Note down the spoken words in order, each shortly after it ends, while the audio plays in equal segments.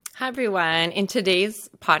Hi, everyone. In today's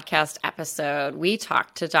podcast episode, we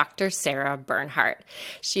talked to Dr. Sarah Bernhardt.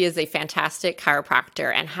 She is a fantastic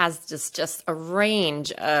chiropractor and has just a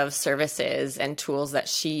range of services and tools that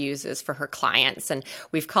she uses for her clients. And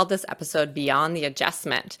we've called this episode Beyond the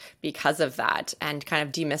Adjustment because of that, and kind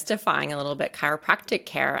of demystifying a little bit chiropractic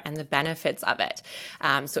care and the benefits of it.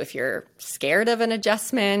 So if you're scared of an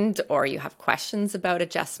adjustment or you have questions about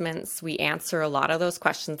adjustments, we answer a lot of those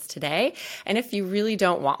questions today. And if you really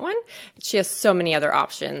don't want one, she has so many other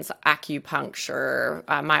options: acupuncture,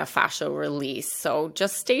 myofascial release. So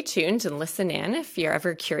just stay tuned and listen in if you're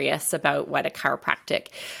ever curious about what a chiropractic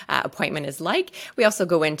appointment is like. We also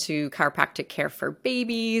go into chiropractic care for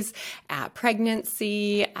babies,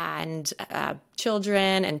 pregnancy, and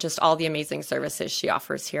children, and just all the amazing services she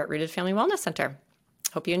offers here at Rooted Family Wellness Center.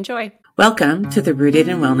 Hope you enjoy. Welcome to the Rooted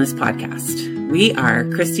in Wellness podcast. We are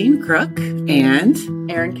Christine Crook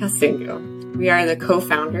and Erin Kasungu. We are the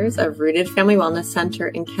co-founders of Rooted Family Wellness Center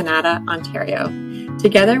in Canada, Ontario.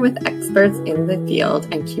 Together with experts in the field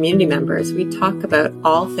and community members, we talk about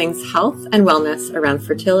all things health and wellness around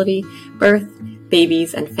fertility, birth,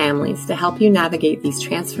 babies, and families to help you navigate these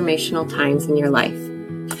transformational times in your life.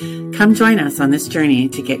 Come join us on this journey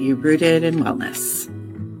to get you rooted in wellness.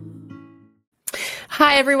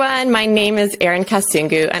 Hi, everyone. My name is Erin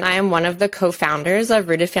Kasungu, and I am one of the co-founders of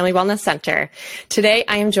Rooted Family Wellness Center. Today,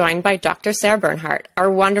 I am joined by Dr. Sarah Bernhardt, our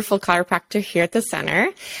wonderful chiropractor here at the center.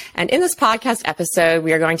 And in this podcast episode,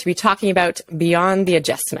 we are going to be talking about Beyond the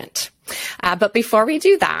Adjustment. But before we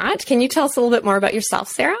do that, can you tell us a little bit more about yourself,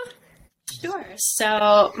 Sarah? Sure.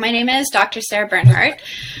 So my name is Dr. Sarah Bernhardt.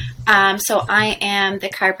 So I am the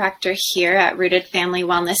chiropractor here at Rooted Family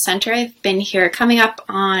Wellness Center. I've been here coming up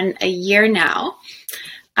on a year now.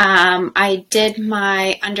 I did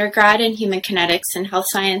my undergrad in human kinetics and health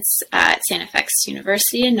science at St. FX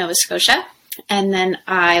University in Nova Scotia. And then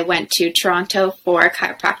I went to Toronto for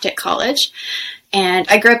chiropractic college. And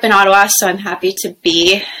I grew up in Ottawa, so I'm happy to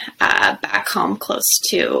be back home close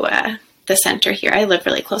to the center here. I live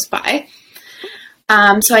really close by.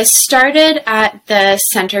 So I started at the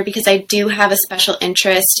center because I do have a special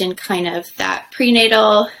interest in kind of that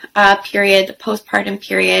prenatal period, the postpartum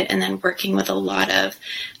period, and then working with a lot of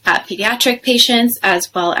pediatric patients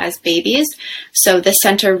as well as babies. So the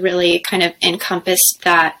center really kind of encompassed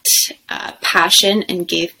that passion and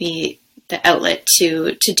gave me the outlet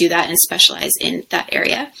to do that and specialize in that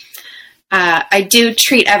area. I do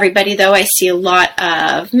treat everybody, though. I see a lot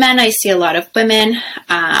of men. I see a lot of women.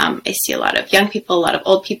 I see a lot of young people, a lot of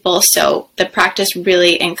old people. So the practice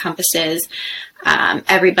really encompasses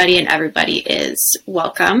everybody, and everybody is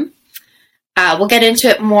welcome. We'll get into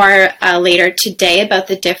it more later today about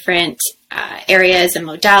the different areas and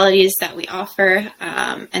modalities that we offer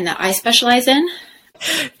and that I specialize in.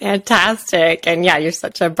 Fantastic. And yeah, you're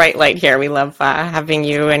such a bright light here. We love having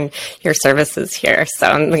you and your services here.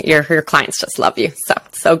 So your clients just love you.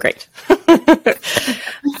 So great.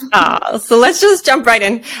 So let's just jump right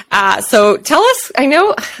in. So tell us,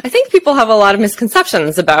 I think people have a lot of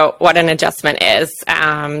misconceptions about what an adjustment is.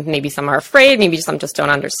 Maybe some are afraid, maybe some just don't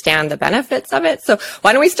understand the benefits of it. So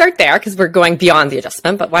why don't we start there? Because we're going beyond the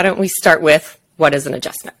adjustment, but why don't we start with what is an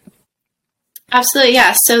adjustment? Absolutely,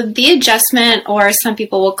 yeah. So the adjustment, or some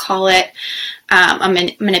people will call it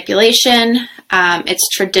a manipulation. It's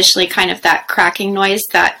traditionally kind of that cracking noise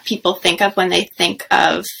that people think of when they think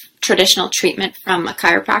of traditional treatment from a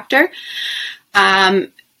chiropractor.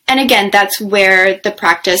 And again, that's where the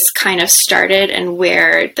practice kind of started and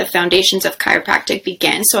where the foundations of chiropractic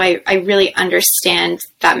began. So I really understand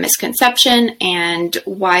that misconception and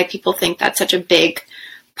why people think that's such a big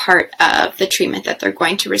part of the treatment that they're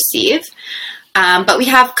going to receive. But we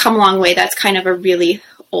have come a long way. That's kind of a really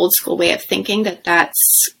old school way of thinking,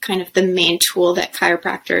 that's kind of the main tool that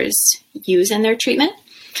chiropractors use in their treatment.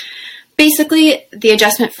 Basically, the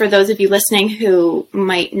adjustment, for those of you listening who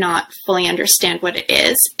might not fully understand what it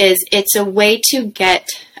is it's a way to get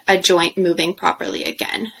a joint moving properly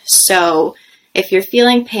again. So if you're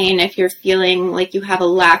feeling pain, if you're feeling like you have a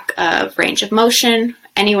lack of range of motion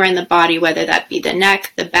anywhere in the body, whether that be the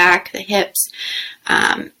neck, the back, the hips,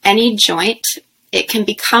 any joint, it can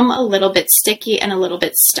become a little bit sticky and a little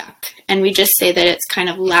bit stuck. And we just say that it's kind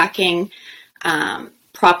of lacking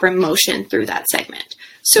proper motion through that segment.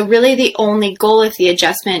 So really the only goal of the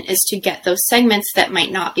adjustment is to get those segments that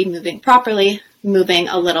might not be moving properly, moving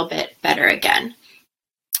a little bit better again.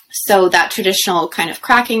 So that traditional kind of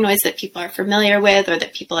cracking noise that people are familiar with, or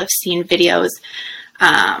that people have seen videos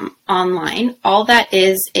online, all that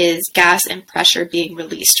is gas and pressure being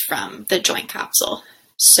released from the joint capsule.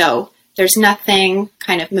 So There's nothing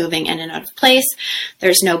kind of moving in and out of place.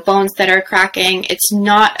 There's no bones that are cracking. It's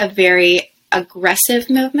not a very aggressive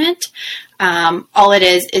movement. All it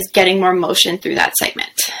is getting more motion through that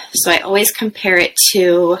segment. So I always compare it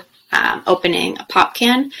to opening a pop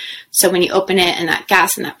can. So when you open it and that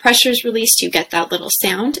gas and that pressure is released, you get that little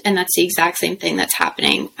sound. And that's the exact same thing that's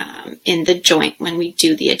happening in the joint when we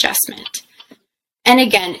do the adjustment. And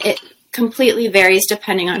again, it completely varies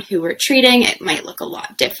depending on who we're treating. It might look a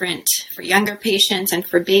lot different for younger patients, and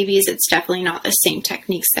for babies, it's definitely not the same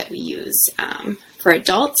techniques that we use for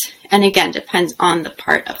adults. And again, depends on the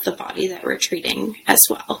part of the body that we're treating as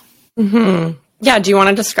well. Mm-hmm. Yeah. Do you want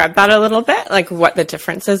to describe that a little bit? Like what the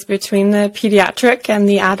difference is between the pediatric and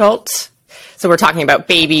the adult? So we're talking about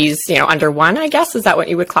babies, under 1, I guess. Is that what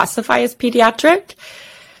you would classify as pediatric?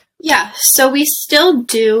 Yeah, so we still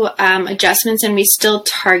do adjustments, and we still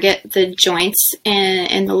target the joints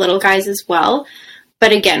in the little guys as well.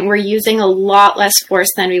 But again, we're using a lot less force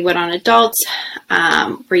than we would on adults.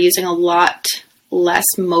 We're using a lot less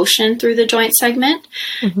motion through the joint segment.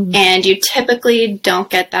 Mm-hmm. And you typically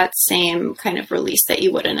don't get that same kind of release that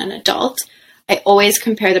you would in an adult. I always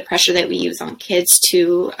compare the pressure that we use on kids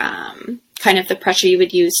to kind of the pressure you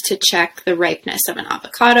would use to check the ripeness of an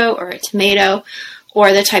avocado or a tomato,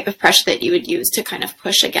 or the type of pressure that you would use to kind of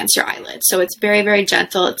push against your eyelid. So it's very, very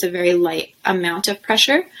gentle. It's a very light amount of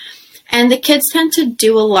pressure. And the kids tend to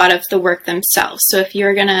do a lot of the work themselves. So if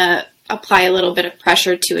you're going to apply a little bit of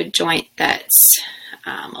pressure to a joint that's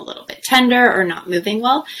a little bit tender or not moving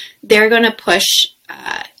well, they're going to push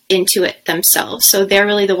into it themselves. So they're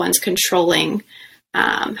really the ones controlling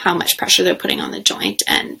how much pressure they're putting on the joint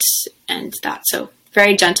and that. So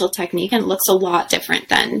very gentle technique, and looks a lot different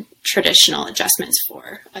than traditional adjustments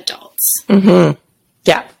for adults. Mm-hmm.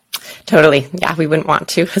 Yeah, totally. Yeah, we wouldn't want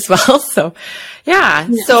to as well. So, yeah.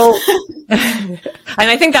 No. So, and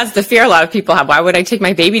I think that's the fear a lot of people have. Why would I take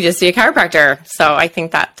my baby to see a chiropractor? So I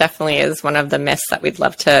think that definitely is one of the myths that we'd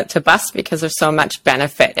love to bust, because there's so much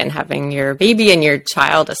benefit in having your baby and your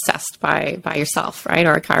child assessed by yourself, right?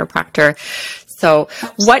 Or a chiropractor. So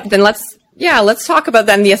let's talk about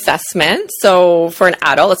then the assessment. So for an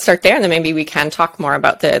adult, let's start there, and then maybe we can talk more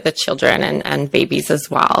about the children and babies as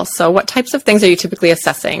well. So what types of things are you typically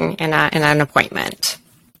assessing in an appointment?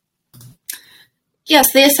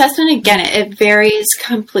 Yes, the assessment, again, it varies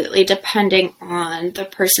completely depending on the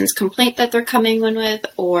person's complaint that they're coming in with,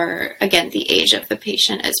 or again, the age of the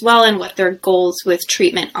patient as well, and what their goals with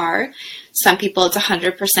treatment are. Some people it's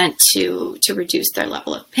 100% to reduce their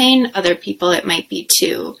level of pain. Other people it might be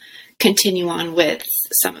to continue on with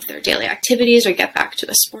some of their daily activities or get back to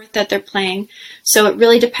a sport that they're playing. So it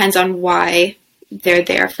really depends on why they're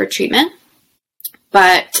there for treatment.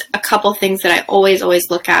 But a couple things that I always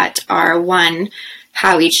look at are, one,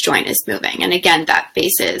 how each joint is moving. And again, that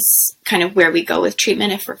bases kind of where we go with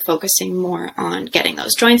treatment, if we're focusing more on getting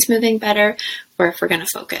those joints moving better, or if we're going to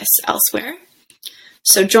focus elsewhere.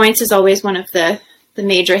 So joints is always one of the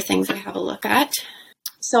major things I have a look at.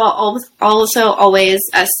 So I'll also always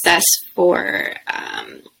assess for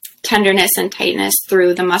tenderness and tightness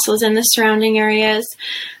through the muscles in the surrounding areas.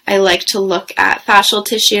 I like to look at fascial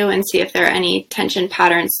tissue and see if there are any tension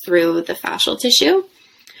patterns through the fascial tissue.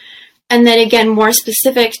 And then again, more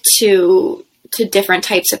specific to different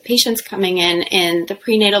types of patients coming in the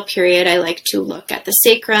prenatal period, I like to look at the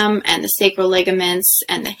sacrum and the sacral ligaments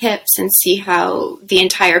and the hips and see how the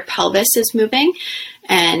entire pelvis is moving.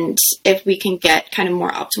 And if we can get kind of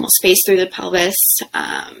more optimal space through the pelvis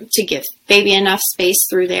to give baby enough space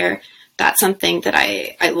through there, that's something that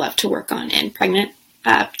I love to work on in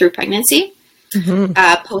through pregnancy. Mm-hmm.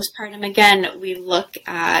 Postpartum, again, we look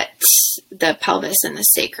at the pelvis and the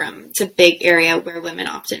sacrum. It's a big area where women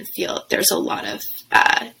often feel there's a lot of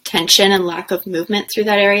tension and lack of movement through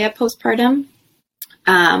that area postpartum.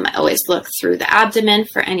 I always look through the abdomen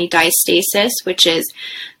for any diastasis, which is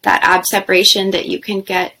that ab separation that you can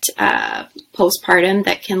get postpartum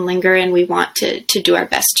that can linger, and we want to do our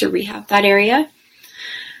best to rehab that area.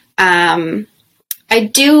 I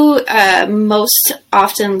do most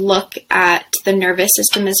often look at the nervous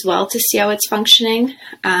system as well to see how it's functioning.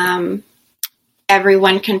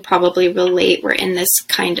 Everyone can probably relate. We're in this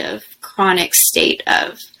kind of chronic state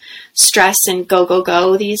of stress and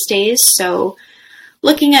go these days. So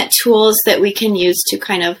looking at tools that we can use to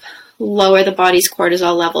kind of lower the body's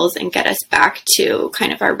cortisol levels and get us back to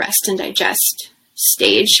kind of our rest and digest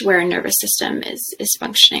stage where our nervous system is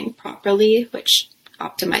functioning properly, which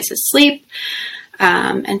optimizes sleep.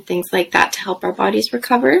 And things like that to help our bodies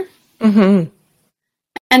recover. Mm-hmm.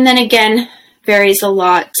 And then again, varies a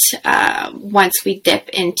lot once we dip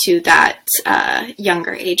into that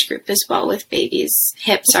younger age group as well with babies.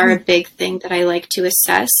 Hips are a big thing that I like to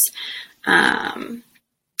assess. And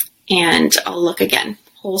I'll look again,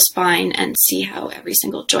 whole spine, and see how every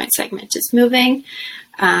single joint segment is moving.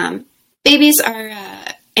 Babies are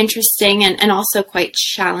interesting and also quite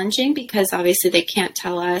challenging because obviously they can't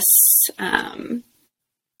tell us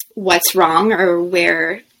what's wrong or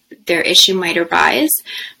where their issue might arise,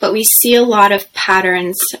 but we see a lot of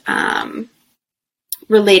patterns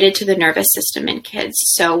related to the nervous system in kids.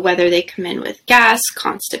 So whether they come in with gas,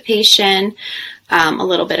 constipation, a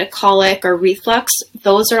little bit of colic or reflux,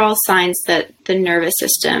 those are all signs that the nervous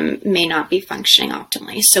system may not be functioning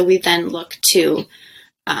optimally. So we then look to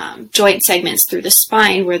joint segments through the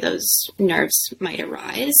spine where those nerves might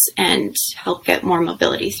arise and help get more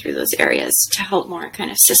mobility through those areas to help more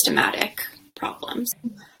kind of systematic problems.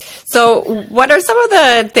 So what are some of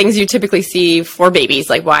the things you typically see for babies,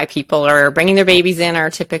 like why people are bringing their babies in, or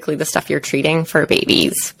typically the stuff you're treating for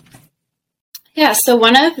babies? Yeah, so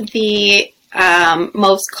one of the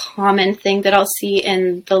most common thing that I'll see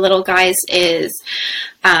in the little guys is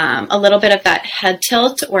a little bit of that head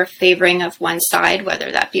tilt or favoring of one side,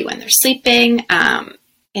 whether that be when they're sleeping,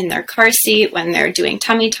 in their car seat, when they're doing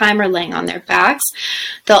tummy time or laying on their backs.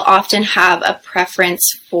 They'll often have a preference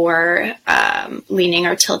for leaning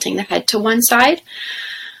or tilting the head to one side.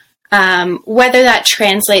 Whether that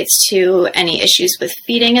translates to any issues with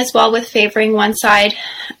feeding as well with favoring one side,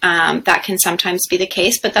 that can sometimes be the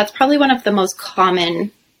case, but that's probably one of the most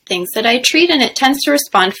common things that I treat, and it tends to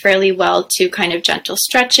respond fairly well to kind of gentle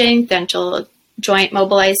stretching, gentle joint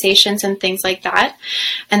mobilizations and things like that.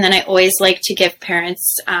 And then I always like to give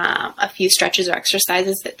parents a few stretches or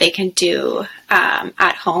exercises that they can do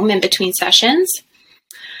at home in between sessions.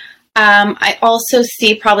 I also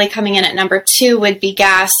see probably coming in at number 2 would be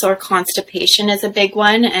gas or constipation is a big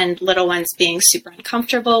one, and little ones being super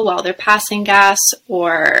uncomfortable while they're passing gas,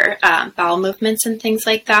 or bowel movements and things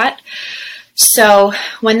like that. So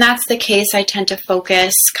when that's the case, I tend to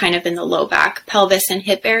focus kind of in the low back, pelvis, and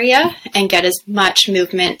hip area and get as much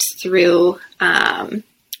movement through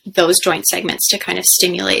those joint segments to kind of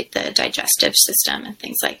stimulate the digestive system and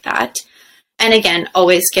things like that. And again,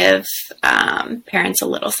 always give parents a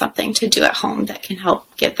little something to do at home that can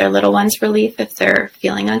help give their little ones relief if they're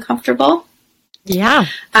feeling uncomfortable. Yeah.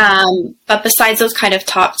 But besides those kind of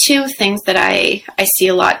top 2 things that I see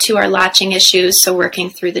a lot too are latching issues. So working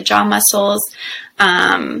through the jaw muscles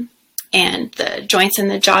and the joints in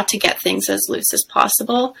the jaw to get things as loose as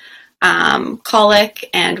possible. Colic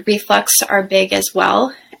and reflux are big as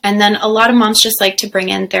well. And then a lot of moms just like to bring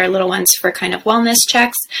in their little ones for kind of wellness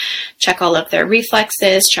checks, check all of their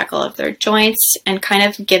reflexes, check all of their joints, and kind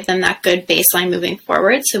of give them that good baseline moving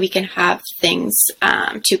forward so we can have things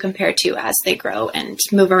to compare to as they grow and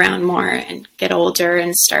move around more and get older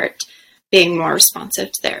and start being more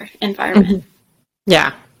responsive to their environment. Mm-hmm.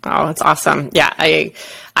 Yeah. Oh, that's awesome. Yeah.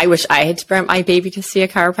 I wish I had to bring my baby to see a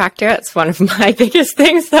chiropractor. It's one of my biggest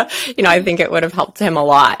things. So, I think it would have helped him a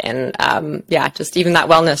lot. And, just even that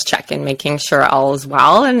wellness check and making sure all is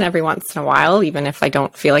well. And every once in a while, even if I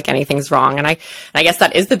don't feel like anything's wrong. And I guess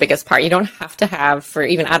that is the biggest part. You don't have to have, for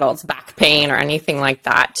even adults, back pain or anything like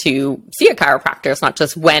that to see a chiropractor. It's not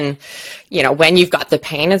just when you've got the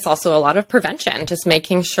pain, it's also a lot of prevention, just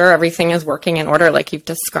making sure everything is working in order, like you've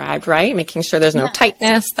described, right? Making sure there's no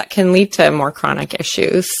tightness that can lead to more chronic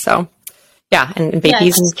issues. So, yeah, and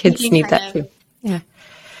babies and kids need that too. Yeah,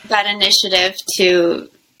 that initiative to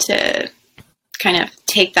kind of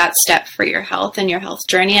take that step for your health and your health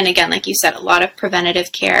journey. And again, like you said, a lot of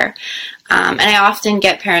preventative care. And I often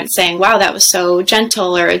get parents saying, "Wow, that was so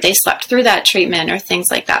gentle," or "They slept through that treatment," or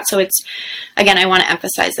things like that. So it's, again, I want to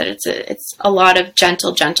emphasize that it's a lot of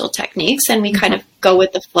gentle techniques, and we kind of go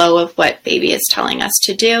with the flow of what baby is telling us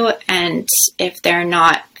to do. And if they're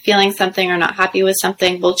not feeling something or not happy with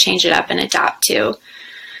something, we'll change it up and adapt to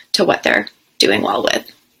what they're doing well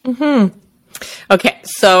with. Mm-hmm. Okay,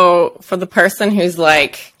 so for the person who's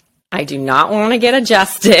like, I do not want to get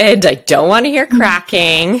adjusted, I don't want to hear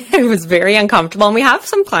cracking, it was very uncomfortable, and we have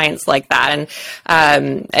some clients like that,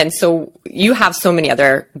 and so you have so many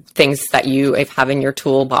other things that you have in your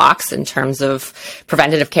toolbox in terms of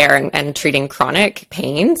preventative care and treating chronic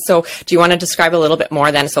pain. So do you want to describe a little bit more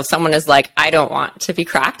then? So if someone is like, I don't want to be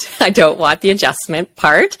cracked, I don't want the adjustment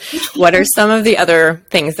part, what are some of the other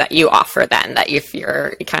things that you offer then that if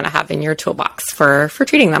you're kind of have in your toolbox for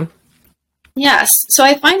treating them? Yes. So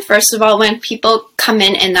I find, first of all, when people come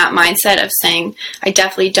in that mindset of saying, I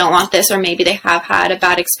definitely don't want this, or maybe they have had a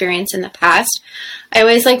bad experience in the past, I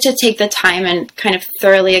always like to take the time and kind of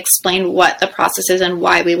thoroughly explain what the process is and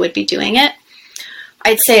why we would be doing it.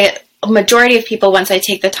 I'd say a majority of people, once I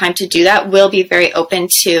take the time to do that, will be very open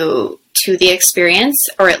to the experience,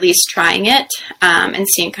 or at least trying it, and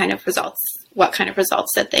seeing kind of results, what kind of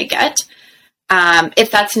results that they get.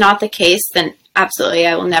 If that's not the case, then absolutely,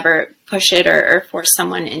 I will never push it or force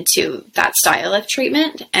someone into that style of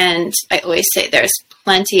treatment. And I always say there's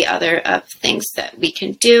plenty other of things that we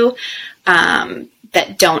can do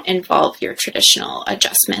that don't involve your traditional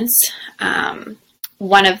adjustments.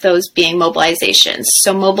 One of those being mobilizations.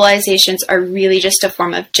 So mobilizations are really just a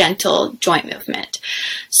form of gentle joint movement.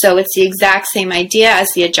 So it's the exact same idea as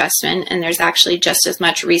the adjustment, and there's actually just as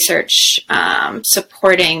much research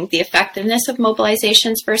supporting the effectiveness of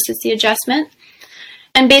mobilizations versus the adjustment.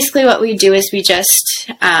 And basically what we do is we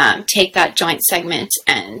just take that joint segment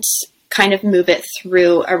and kind of move it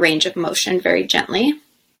through a range of motion very gently.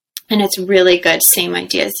 And it's really good, same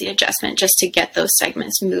idea as the adjustment, just to get those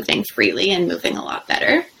segments moving freely and moving a lot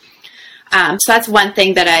better. So that's one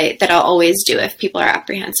thing that I'll always do if people are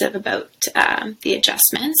apprehensive about the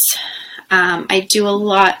adjustments. I do a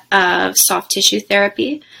lot of soft tissue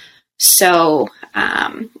therapy. So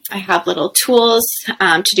I have little tools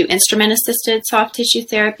to do instrument-assisted soft tissue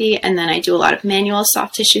therapy, and then I do a lot of manual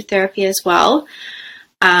soft tissue therapy as well.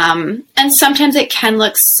 And sometimes it can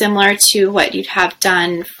look similar to what you'd have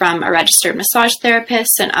done from a registered massage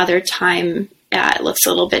therapist, and other time it looks a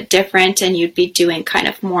little bit different, and you'd be doing kind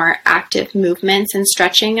of more active movements and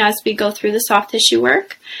stretching as we go through the soft tissue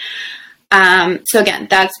work. So again,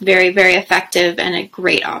 that's very, very effective and a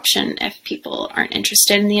great option if people aren't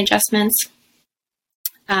interested in the adjustments.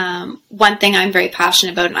 One thing I'm very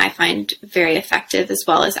passionate about and I find very effective as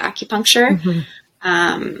well is acupuncture.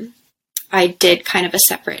 Mm-hmm. I did kind of a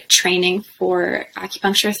separate training for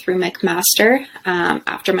acupuncture through McMaster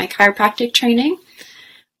after my chiropractic training.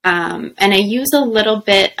 And I use a little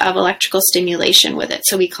bit of electrical stimulation with it.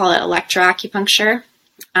 So we call it electroacupuncture.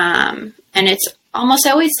 And it's almost,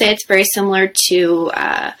 I always say it's very similar to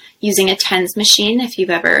using a TENS machine. If you've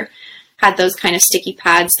ever had those kind of sticky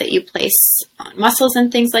pads that you place on muscles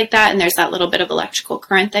and things like that, and there's that little bit of electrical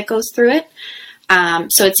current that goes through it.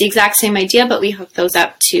 So it's the exact same idea, but we hook those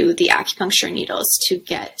up to the acupuncture needles to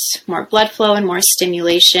get more blood flow and more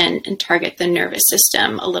stimulation and target the nervous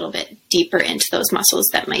system a little bit deeper into those muscles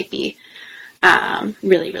that might be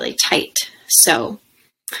really, really tight. So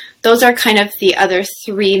those are kind of the other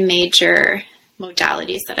three major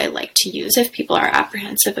modalities that I like to use if people are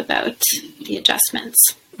apprehensive about the adjustments.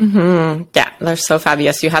 Mm-hmm. Yeah, they're so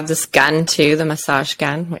fabulous. You have this gun too, the massage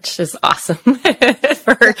gun, which is awesome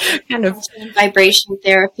for kind of vibration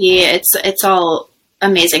therapy. It's all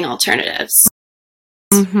amazing alternatives.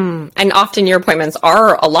 Mm-hmm. And often your appointments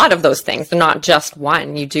are a lot of those things. They're not just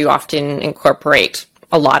one. You do often incorporate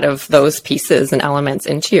a lot of those pieces and elements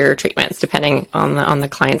into your treatments, depending on the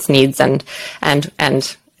client's needs and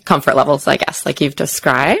comfort levels, I guess, like you've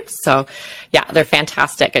described. So yeah, they're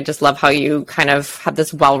fantastic. I just love how you kind of have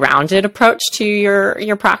this well-rounded approach to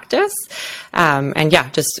your practice. And yeah,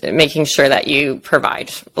 just making sure that you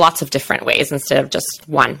provide lots of different ways instead of just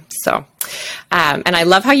one. So, and I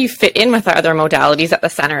love how you fit in with our other modalities at the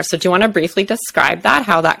center. So do you want to briefly describe that,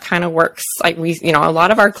 how that kind of works? Like a lot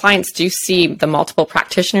of our clients do see the multiple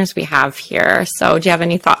practitioners we have here. So do you have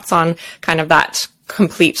any thoughts on kind of that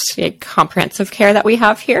complete comprehensive care that we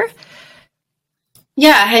have here?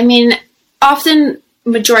 Yeah, I mean, often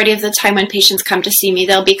majority of the time when patients come to see me,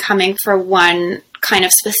 they'll be coming for one kind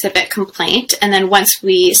of specific complaint. And then once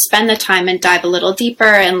we spend the time and dive a little deeper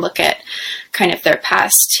and look at kind of their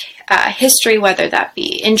past history, whether that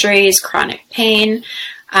be injuries, chronic pain,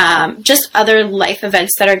 just other life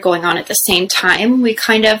events that are going on at the same time, we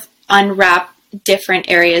kind of unwrap different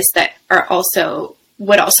areas that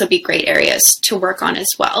would also be great areas to work on as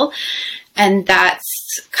well. And that's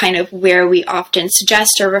kind of where we often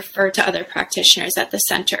suggest or refer to other practitioners at the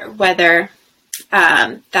center, whether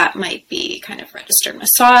that might be kind of registered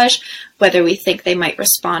massage, whether we think they might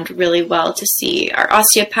respond really well to see our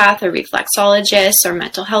osteopath or reflexologist or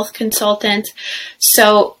mental health consultant.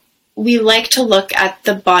 So we like to look at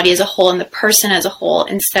the body as a whole and the person as a whole,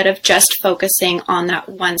 instead of just focusing on that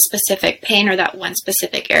one specific pain or that one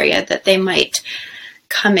specific area that they might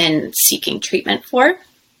come in seeking treatment for.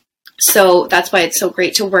 So that's why it's so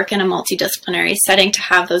great to work in a multidisciplinary setting, to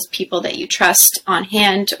have those people that you trust on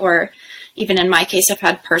hand, or even in my case, I've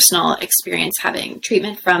had personal experience having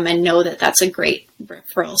treatment from, and know that that's a great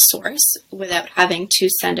referral source without having to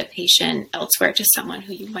send a patient elsewhere to someone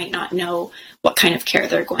who you might not know what kind of care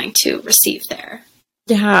they're going to receive there.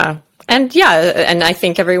 Yeah. And yeah, and I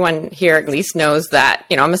think everyone here at least knows that,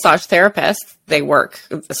 a massage therapist, they work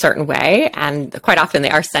a certain way, and quite often they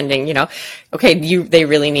are sending, they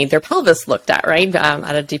really need their pelvis looked at, right?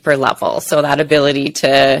 At a deeper level. So that ability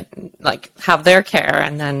to have their care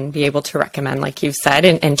and then be able to recommend, like you've said,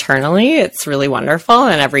 internally, it's really wonderful.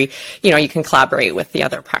 And you can collaborate with the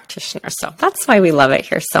other practitioners. So that's why we love it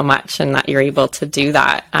here so much, and that you're able to do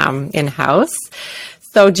that in-house.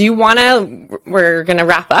 So we're going to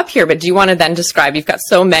wrap up here, but do you want to then describe, you've got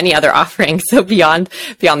so many other offerings, so beyond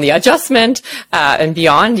the adjustment, and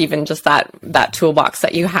beyond even just that toolbox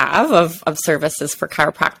that you have of services for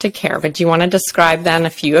chiropractic care, but do you want to describe then a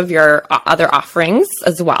few of your other offerings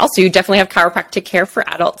as well? So you definitely have chiropractic care for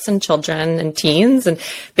adults and children and teens and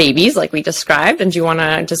babies like we described, and do you want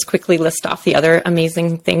to just quickly list off the other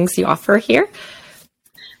amazing things you offer here?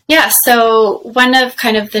 Yeah, so one of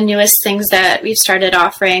kind of the newest things that we've started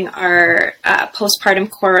offering are postpartum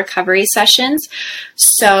core recovery sessions.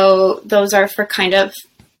 So those are for kind of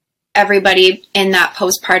everybody in that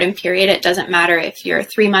postpartum period. It doesn't matter if you're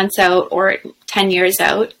 3 months out or 10 years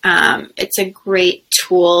out. It's a great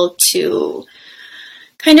tool to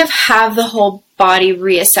kind of have the whole body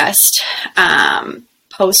reassessed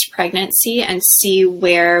post-pregnancy and see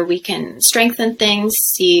where we can strengthen things,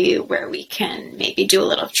 see where we can maybe do a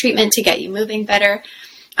little treatment to get you moving better.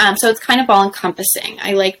 So it's kind of all encompassing.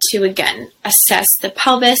 I like to, again, assess the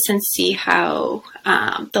pelvis and see how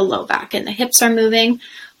the low back and the hips are moving.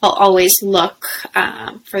 I'll always look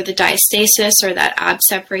for the diastasis or that ab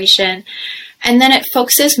separation. And then it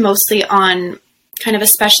focuses mostly on kind of a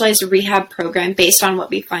specialized rehab program based on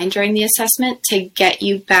what we find during the assessment to get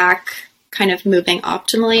you back kind of moving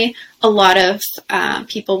optimally. A lot of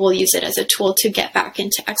people will use it as a tool to get back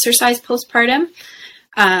into exercise postpartum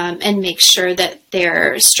and make sure that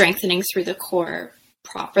they're strengthening through the core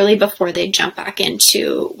properly before they jump back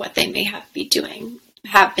into what they may have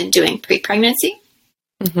been doing pre-pregnancy.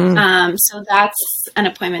 Mm-hmm. So that's an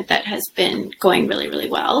appointment that has been going really, really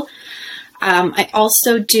well. I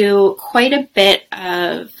also do quite a bit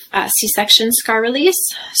of C-section scar release.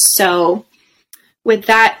 So with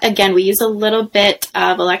that, again, we use a little bit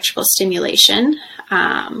of electrical stimulation.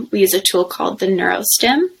 We use a tool called the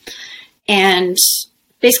NeuroStim, and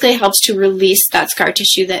basically it helps to release that scar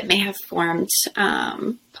tissue that may have formed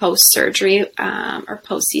post-surgery or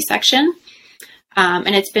post-C-section.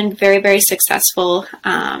 And it's been very, very successful,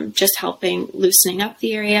 just helping loosening up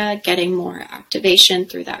the area, getting more activation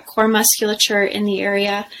through that core musculature in the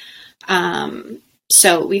area.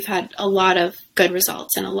 So we've had a lot of good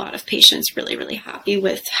results and a lot of patients really, really happy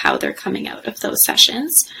with how they're coming out of those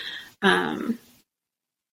sessions. And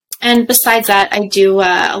besides that, I do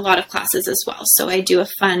a lot of classes as well. So I do a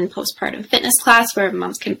fun postpartum fitness class where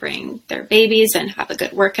moms can bring their babies and have a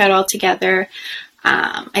good workout all together.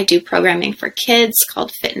 I do programming for kids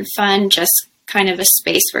called Fit and Fun, just kind of a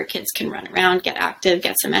space where kids can run around, get active,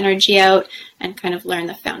 get some energy out, and kind of learn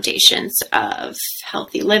the foundations of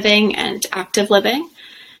healthy living and active living.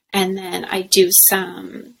 And then I do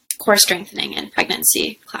some core strengthening and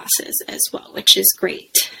pregnancy classes as well, which is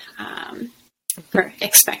great for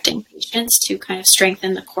expecting patients to kind of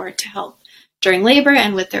strengthen the core to help during labor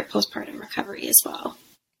and with their postpartum recovery as well.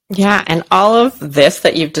 Yeah, and all of this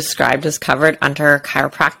that you've described is covered under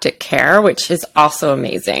chiropractic care, which is also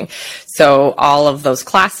amazing. So all of those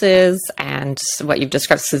classes and what you've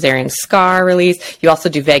described, cesarean scar release, you also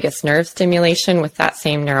do vagus nerve stimulation with that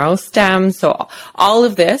same NeuroStem. So all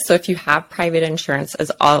of this, so if you have private insurance,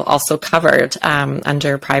 is also covered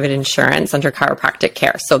under private insurance, under chiropractic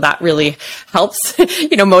care. So that really helps,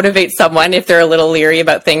 motivate someone if they're a little leery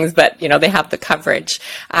about things, but, they have the coverage.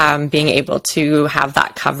 Being able to have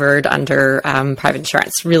that covered under private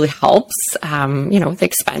insurance really helps, with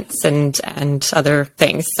expense and other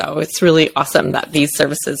things. So it's really awesome that these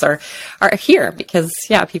services are here because,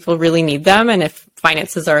 people really need them. And if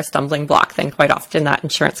finances are a stumbling block, then quite often that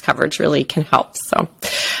insurance coverage really can help. So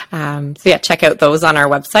check out those on our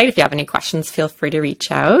website. If you have any questions, feel free to reach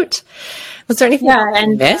out. Was there anything I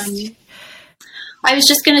missed? I was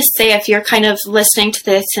just going to say, if you're kind of listening to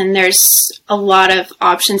this and there's a lot of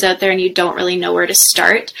options out there and you don't really know where to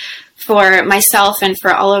start, for myself and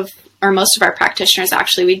for most of our practitioners,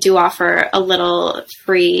 actually, we do offer a little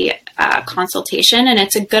free consultation, and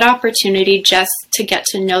it's a good opportunity just to get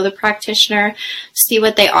to know the practitioner, see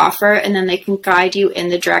what they offer, and then they can guide you in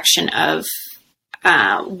the direction of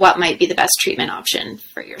what might be the best treatment option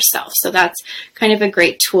for yourself. So that's kind of a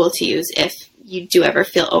great tool to use if you do ever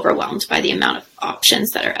feel overwhelmed by the amount of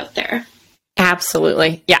options that are out there.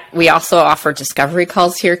 Absolutely. Yeah. We also offer discovery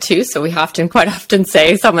calls here too. So we quite often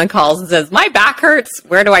say someone calls and says, my back hurts.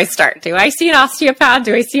 Where do I start? Do I see an osteopath?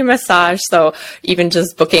 Do I see a massage? So even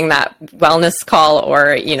just booking that wellness call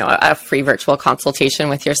or, a free virtual consultation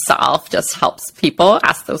with yourself just helps people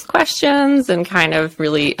ask those questions and kind of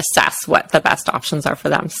really assess what the best options are for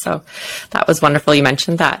them. So that was wonderful. You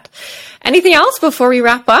mentioned that. Anything else before we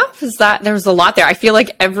wrap up? Is that there was a lot there. I feel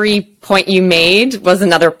like every point you made was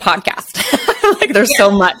another podcast. Like there's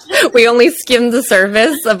so much. We only skimmed the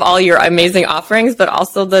surface of all your amazing offerings, but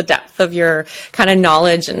also the depth of your kind of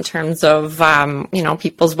knowledge in terms of,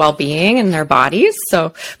 people's well-being and their bodies.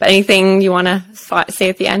 So, but anything you want to say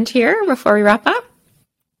at the end here before we wrap up?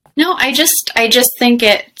 No, I just think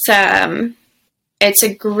it's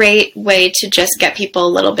a great way to just get people a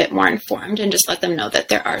little bit more informed and just let them know that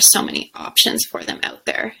there are so many options for them out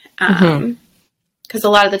there. Because a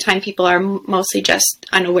lot of the time people are mostly just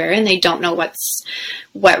unaware and they don't know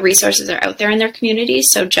what resources are out there in their community.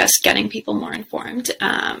 So just getting people more informed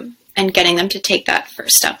and getting them to take that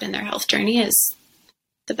first step in their health journey is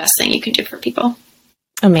the best thing you can do for people.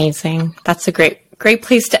 Amazing. That's a great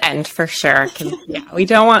place to end for sure.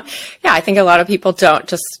 I think a lot of people don't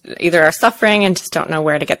just either are suffering and just don't know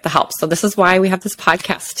where to get the help. So this is why we have this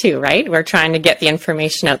podcast too, right? We're trying to get the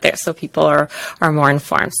information out there so people are more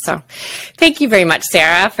informed. So thank you very much,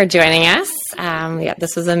 Sarah, for joining us.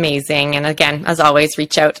 This was amazing. And again, as always,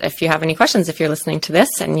 reach out if you have any questions, if you're listening to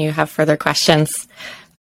this and you have further questions.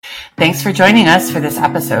 Thanks for joining us for this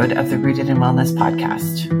episode of the Rooted in Wellness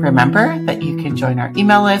podcast. Remember that you can join our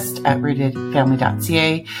email list at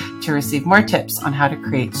rootedfamily.ca to receive more tips on how to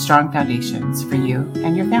create strong foundations for you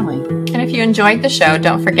and your family. And if you enjoyed the show,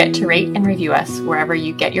 don't forget to rate and review us wherever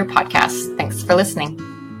you get your podcasts. Thanks for listening.